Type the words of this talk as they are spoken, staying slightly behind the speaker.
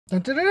Dun,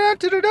 dun, dun, dun,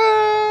 dun, dun,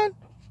 dun.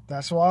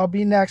 That's where I'll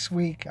be next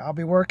week. I'll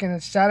be working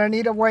at Santa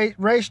Anita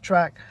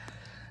Racetrack.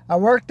 I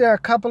worked there a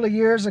couple of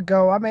years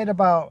ago. I made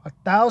about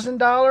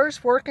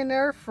 $1,000 working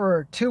there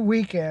for 2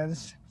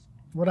 weekends.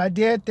 What I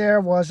did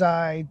there was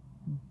I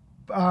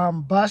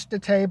bussed the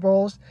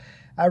tables.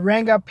 I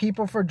rang up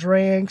people for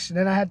drinks. And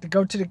then I had to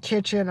go to the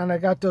kitchen, and I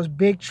got those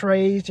big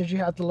trays that you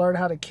have to learn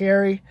how to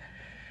carry.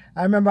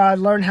 I remember I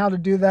learned how to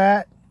do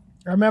that.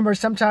 I remember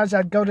sometimes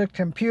I'd go to the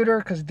computer,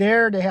 because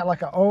there they had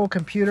like an old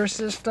computer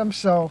system.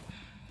 So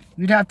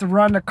you'd have to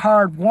run the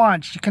card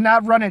once. You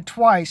cannot run it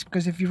twice,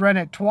 because if you run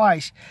it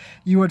twice,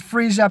 you would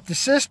freeze up the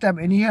system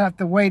and you have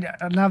to wait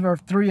another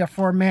 3 or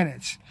 4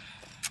 minutes.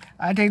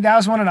 I think that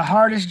was one of the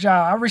hardest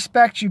jobs. I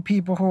respect you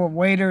people who are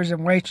waiters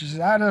and waitresses.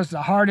 That was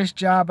the hardest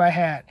job I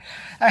had.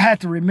 I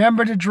had to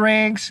remember the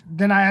drinks.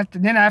 Then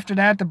after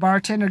that, the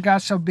bartender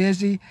got so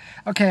busy.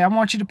 Okay, I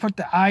want you to put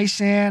the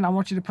ice in. I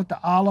want you to put the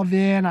olive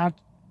in. I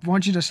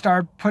want you to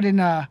start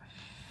putting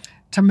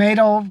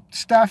tomato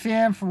stuff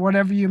in for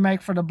whatever you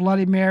make for the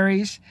Bloody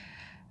Marys.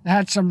 I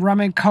had some rum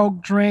and coke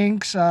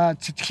drinks,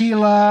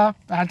 tequila.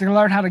 I had to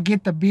learn how to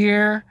get the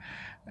beer.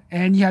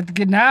 And you have to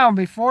get now,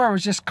 before it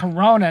was just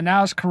Corona.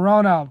 Now it's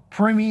Corona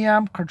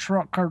Premium,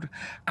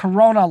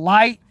 Corona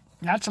Light.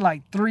 That's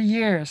like 3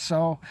 years.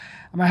 So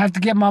I'm going to have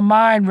to get my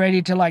mind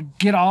ready to like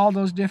get all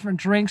those different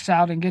drinks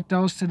out and get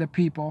those to the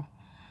people.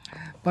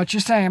 But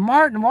you're saying,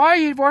 Martin, why are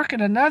you working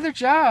another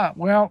job?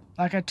 Well,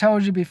 like I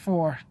told you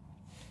before,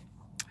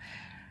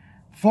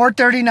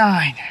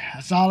 $4.39.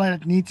 That's all I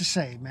need to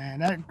say,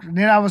 man.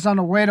 Then I was on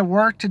the way to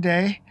work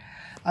today.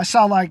 I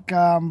saw like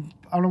on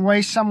the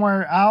way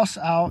somewhere else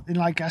out, and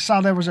like I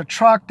saw there was a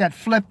truck that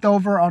flipped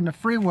over on the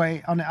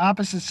freeway, on the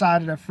opposite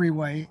side of the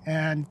freeway,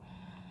 and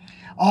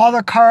all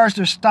the cars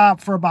are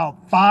stopped for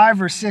about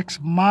 5 or 6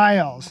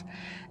 miles.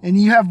 And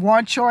you have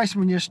one choice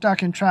when you're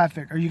stuck in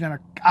traffic. Are you going to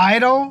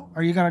idle,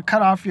 or are you going to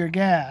cut off your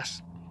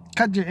gas?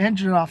 Cut your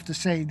engine off to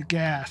save the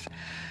gas.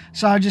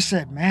 So I just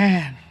said,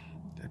 man,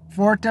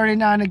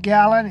 $4.39 a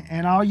gallon,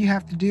 and all you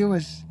have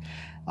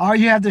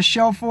to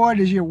show for it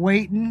is you're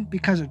waiting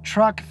because a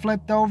truck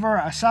flipped over.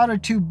 I saw the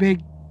 2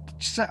 big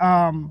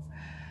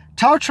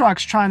tow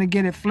trucks trying to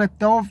get it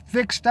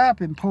fixed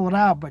up and pulled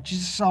out, but you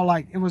just saw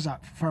like it was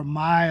for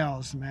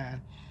miles,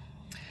 man.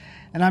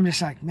 And I'm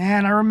just like,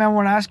 man, I remember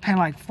when I was paying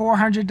like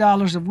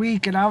 $400 a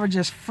week, and I would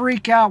just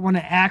freak out when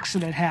an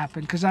accident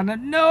happened, because I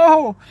didn't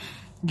know.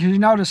 You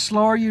know, the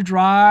slower you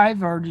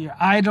drive, or you're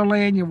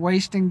idling, you're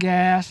wasting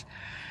gas.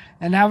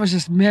 And that was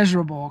just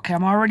miserable. Okay,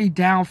 I'm already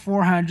down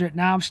 400.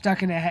 Now I'm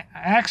stuck in an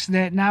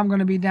accident. Now I'm going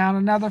to be down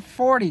another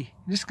 40.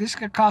 This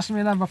could cost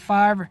me another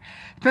 5.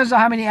 Depends on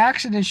how many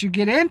accidents you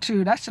get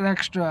into. That's an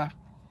extra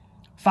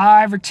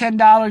 $5 or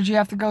 $10 you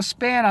have to go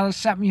spend out of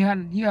something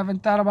you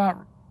haven't thought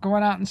about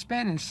going out and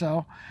spending.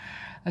 So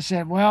I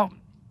said, well,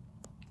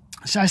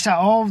 so I said,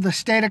 oh, the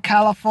state of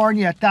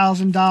California,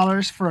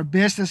 $1,000 for a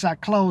business I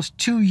closed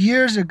 2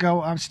 years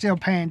ago. I'm still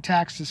paying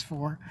taxes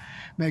for.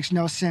 Makes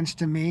no sense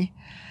to me.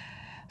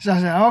 So I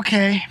said,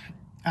 okay,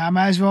 I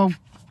might as well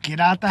get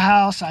out the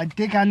house. I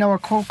think I know a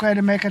quick way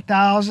to make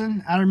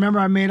 $1,000. I remember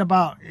I made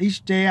about,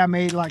 each day I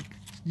made like,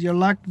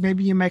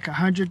 maybe you make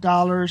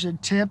 $100 in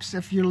tips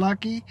if you're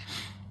lucky.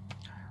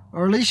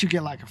 Or at least you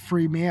get like a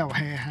free meal.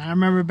 Hey, I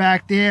remember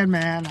back then,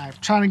 man, I'm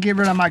trying to get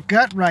rid of my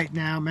gut right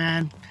now,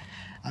 man.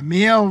 A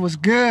meal was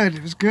good.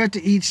 It was good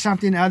to eat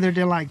something other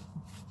than like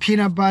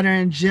peanut butter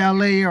and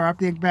jelly. Or I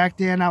think back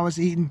then I was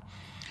eating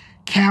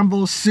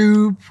Campbell's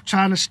soup,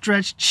 trying to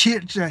stretch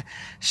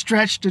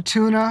the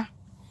tuna.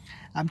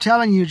 I'm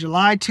telling you,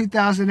 July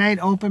 2008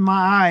 opened my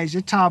eyes.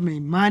 It taught me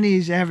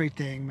money's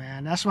everything,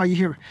 man. That's why you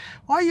hear,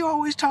 why you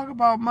always talk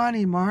about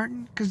money,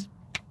 Martin? Because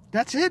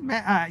that's it,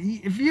 man.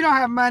 If you don't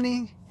have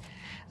money,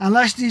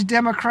 unless these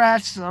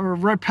Democrats or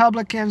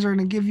Republicans are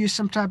going to give you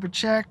some type of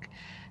check,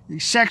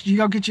 you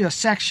go get you a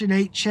Section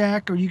 8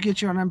 check, or you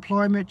get your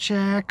unemployment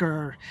check,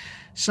 or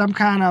some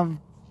kind of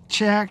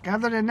check.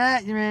 Other than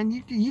that,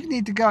 man, you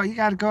need to go. You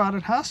got to go out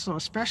and hustle,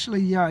 especially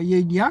you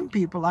young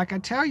people. Like I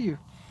tell you,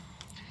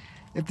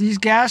 if these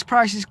gas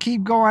prices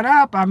keep going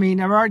up, I mean,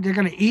 they're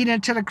going to eat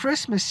into the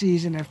Christmas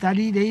season. If that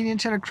eat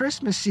into the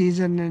Christmas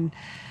season, and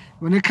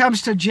when it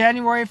comes to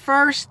January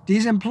 1st,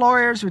 these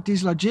employers with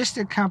these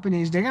logistic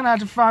companies, they're going to have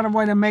to find a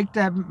way to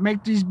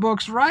make these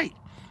books right.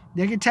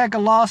 They can take a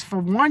loss for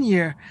 1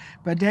 year,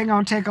 but they're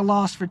going to take a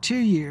loss for 2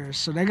 years.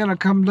 So they're going to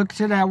come look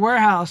to that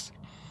warehouse.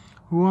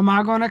 Who am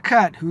I going to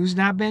cut? Who's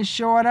not been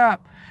showing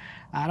up?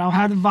 I don't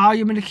have the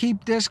volume to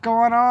keep this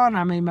going on.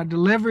 I mean, my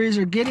deliveries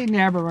are getting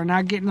there, but we're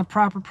not getting the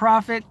proper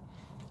profit.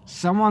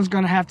 Someone's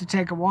going to have to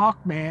take a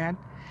walk, man.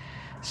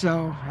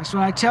 So that's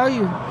what I tell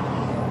you.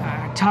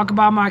 I talk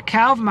about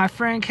my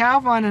friend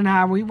Calvin and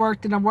I. We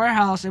worked in a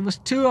warehouse. It was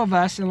 2 of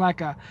us in like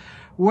a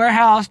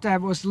warehouse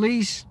that was at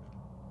least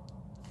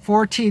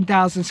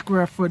 14,000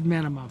 square foot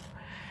minimum.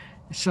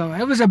 So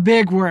it was a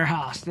big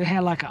warehouse. They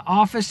had like an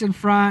office in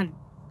front,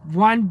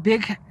 1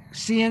 big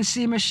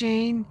CNC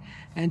machine,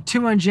 and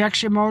 2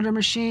 injection motor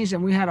machines,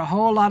 and we had a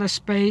whole lot of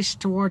space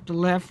toward the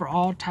left for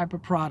all type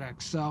of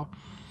products. So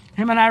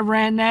him and I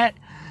ran that.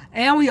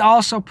 And we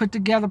also put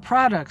together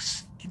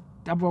products.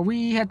 Well,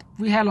 we had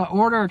an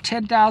order of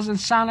 10,000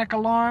 sonic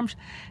alarms.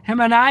 Him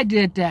and I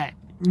did that.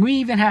 We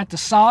even had to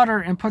solder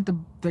and put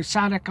the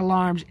sonic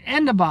alarms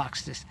in the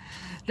boxes.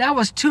 That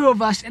was 2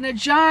 of us in a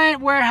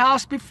giant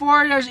warehouse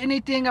before there's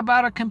anything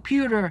about a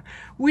computer.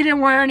 We didn't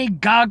wear any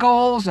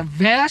goggles, a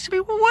vest. I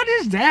mean, well, what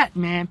is that,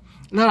 man?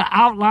 A little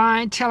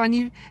outline telling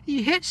you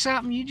hit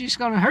something, you're just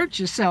going to hurt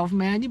yourself,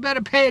 man. You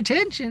better pay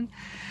attention.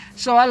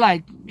 So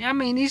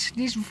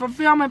these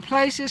fulfillment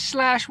places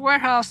 /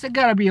 warehouse, they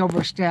got to be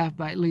overstaffed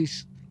by at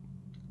least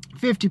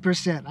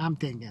 50%, I'm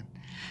thinking.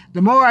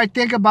 The more I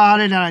think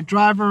about it and I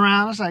drive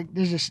around, it's like,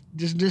 there's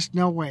just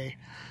no way.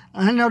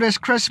 I know this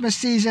Christmas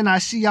season, I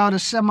see all the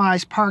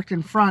semis parked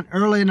in front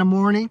early in the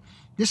morning.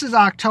 This is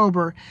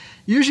October.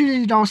 Usually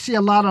you don't see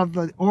a lot of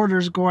the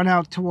orders going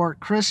out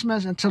toward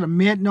Christmas until the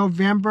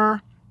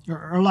mid-November,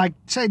 or like,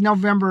 say,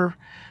 November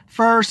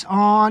 1st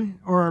on,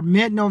 or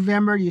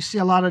mid-November, you see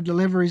a lot of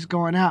deliveries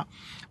going out.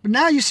 But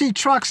now you see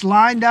trucks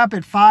lined up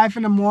at 5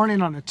 in the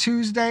morning on a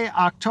Tuesday,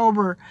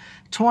 October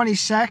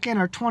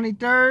 22nd or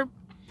 23rd,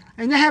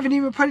 and they haven't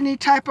even put any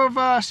type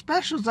of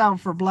specials out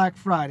for Black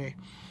Friday.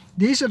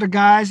 These are the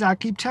guys, I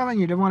keep telling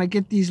you, they want to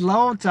get these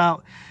loads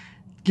out.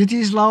 Get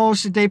these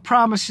loads that they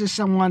promised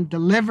someone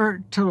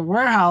delivered to the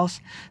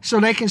warehouse so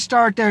they can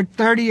start their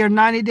 30 or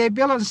 90-day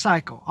billing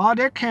cycle. All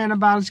they're caring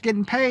about is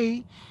getting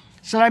paid.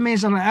 So that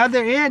means on the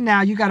other end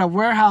now, you got a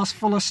warehouse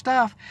full of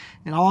stuff,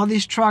 and all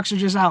these trucks are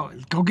just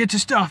out. Go get the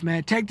stuff,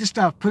 man. Take the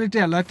stuff. Put it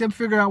there. Let them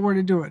figure out where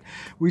to do it.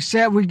 We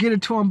said we'd get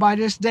it to them by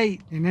this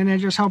date, and then they're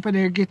just hoping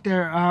they'll get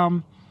their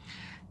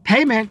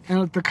payment,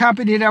 and if the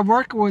company they're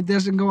working with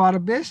doesn't go out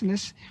of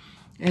business.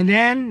 And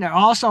then they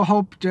also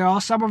hope,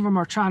 some of them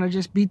are trying to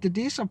just beat the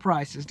diesel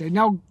prices. They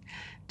know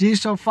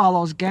diesel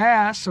follows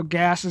gas, so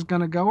gas is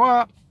going to go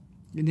up,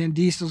 and then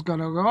diesel's going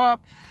to go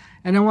up.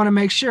 And they want to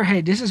make sure, hey,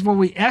 this is what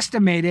we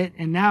estimated,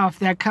 and now if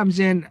that comes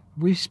in,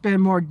 we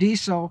spend more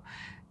diesel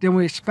than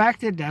we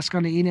expected, that's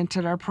going to eat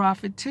into their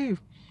profit too.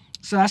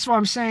 So that's what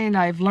I'm saying.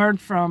 I've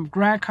learned from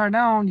Grant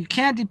Cardone, you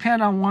can't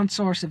depend on one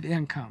source of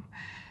income.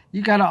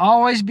 You got to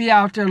always be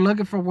out there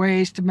looking for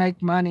ways to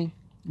make money,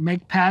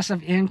 make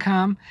passive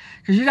income.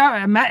 Because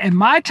in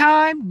my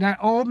time, that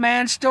old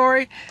man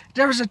story,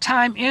 there was a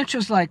time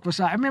interest I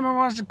remember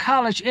when I was in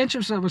college,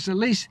 interest was at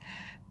least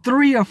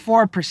 3 or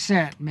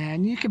 4%,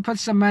 man. You can put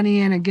some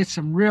money in and get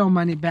some real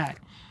money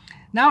back.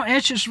 Now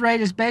interest rate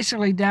is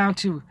basically down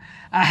to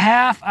a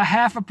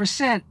half a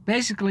percent,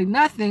 basically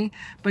nothing.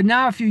 But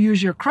now if you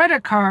use your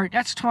credit card,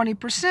 that's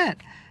 20%.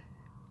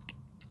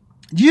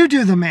 You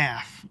do the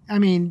math. I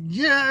mean,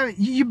 yeah,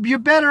 you're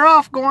better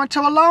off going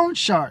to a loan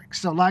shark.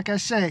 So like I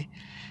say,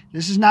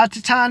 this is not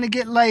the time to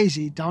get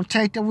lazy. Don't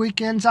take the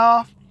weekends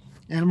off.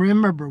 And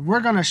remember, we're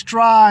going to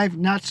strive,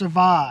 not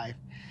survive.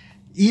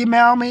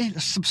 Email me,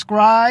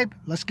 subscribe.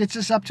 Let's get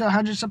this up to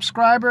 100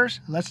 subscribers.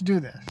 Let's do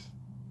this.